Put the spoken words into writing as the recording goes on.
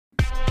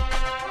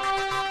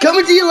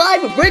Coming to you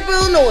live from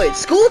Breakville, Illinois,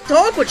 School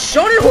Talk with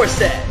Sean and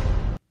Horsey-Eddie.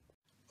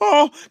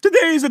 Oh,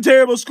 today is a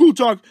terrible school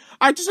talk.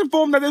 I just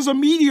informed that there's a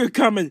meteor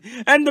coming,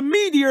 and the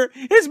meteor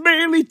is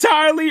mainly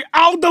entirely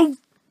out of...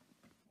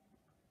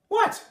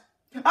 What?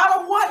 Out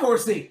of what,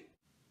 Horsey?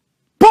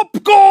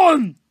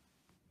 popcorn!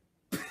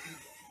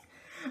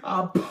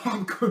 A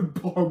popcorn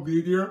ball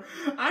meteor?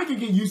 I can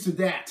get used to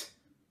that.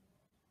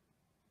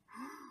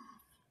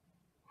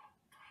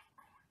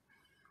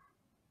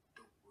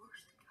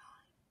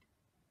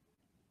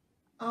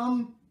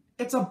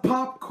 It's a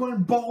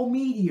popcorn ball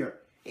meteor.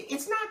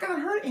 It's not gonna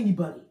hurt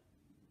anybody.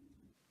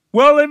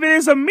 Well, if it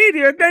is a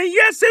meteor, then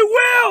yes, it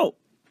will!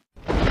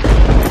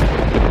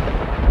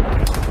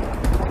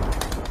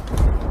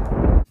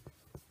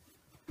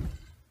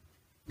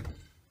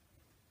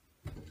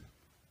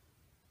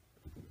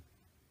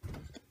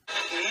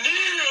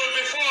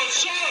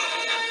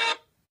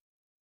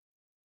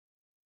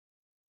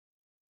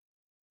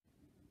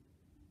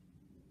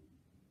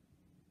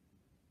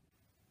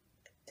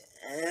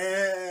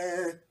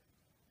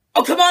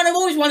 Oh, come on, I've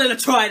always wanted to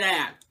try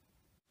that.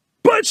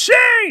 But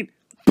Shane!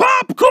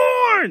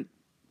 Popcorn!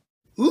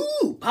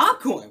 Ooh,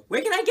 popcorn.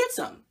 Where can I get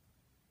some?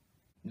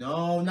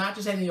 No, not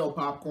just any old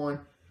popcorn.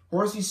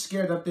 Horsey's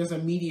scared that there's a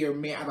meteor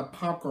made out of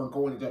popcorn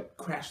going to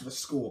crash the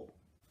school.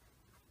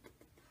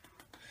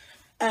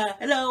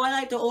 Hello, I'd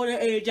like to order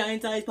a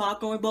giant-sized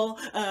popcorn bowl.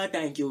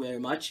 Thank you very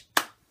much.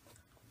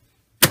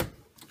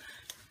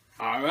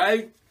 All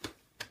right.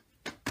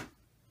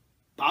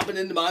 Pop it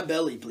into my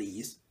belly,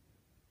 please.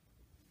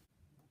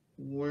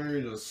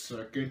 Wait a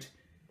second.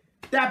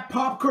 That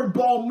popcorn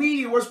ball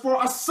meteor was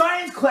for a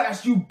science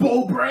class, you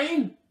bull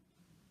brain!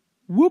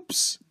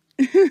 Whoops.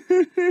 Wait,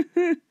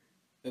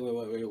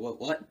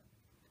 what?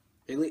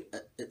 Really?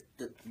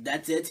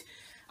 That's it?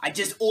 I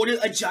just ordered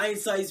a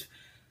giant-sized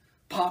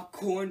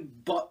popcorn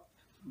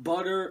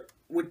butter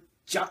with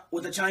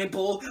a giant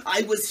bowl.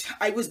 I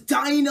was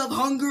dying of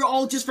hunger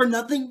all just for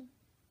nothing.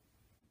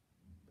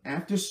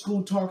 After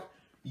school talk,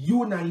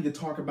 you and I need to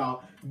talk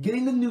about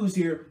getting the news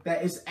here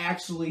that is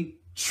actually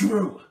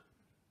true.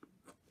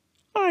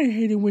 I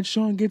hate it when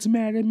Sean gets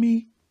mad at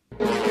me.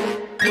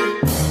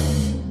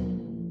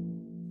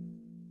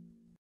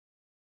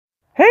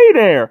 Hey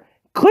there!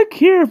 Click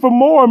here for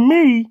more of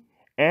me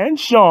and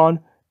Sean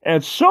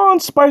at Sean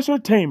Spicer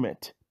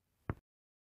Entertainment.